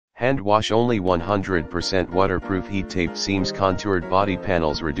Hand wash only 100% waterproof heat tape seams contoured body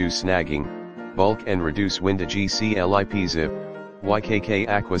panels reduce snagging, bulk and reduce wind GCLIP zip, YKK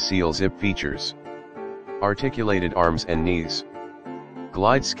Aqua Seal zip features. Articulated arms and knees.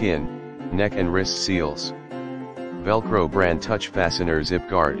 Glide skin, neck and wrist seals. Velcro brand touch fastener zip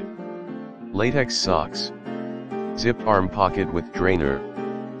guard. Latex socks. Zipped arm pocket with drainer.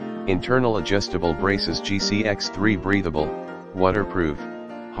 Internal adjustable braces GCX3 breathable, waterproof,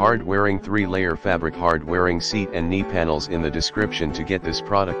 hard-wearing 3-layer fabric hard-wearing seat and knee panels in the description to get this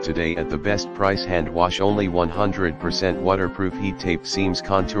product today at the best price. Hand wash only 100% waterproof heat tape seams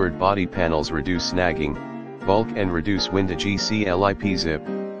contoured body panels reduce snagging, bulk and reduce wind GCLIP zip,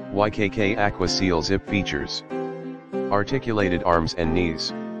 YKK Aqua Seal zip features. Articulated arms and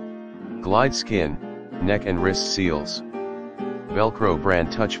knees. Glide skin, neck and wrist seals. Velcro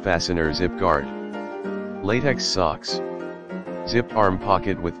brand touch fastener zip guard. Latex socks. Zipped arm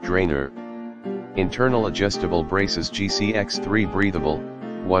pocket with drainer. Internal adjustable braces GCX3 breathable,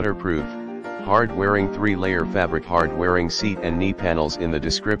 waterproof, hard-wearing 3-layer fabric hard-wearing seat and knee panels in the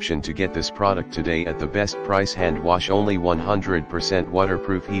description to get this product today at the best price. Hand wash only 100%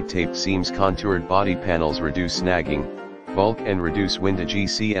 waterproof heat tape seams contoured body panels reduce snagging, bulk and reduce wind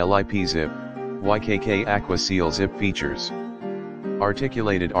GCLIP zip, YKK Aqua Seal zip features.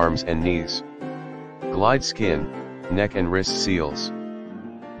 Articulated arms and knees. Glide skin, neck and wrist seals.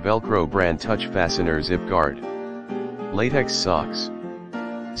 Velcro brand touch fastener zip guard. Latex socks.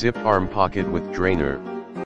 Zipped arm pocket with drainer.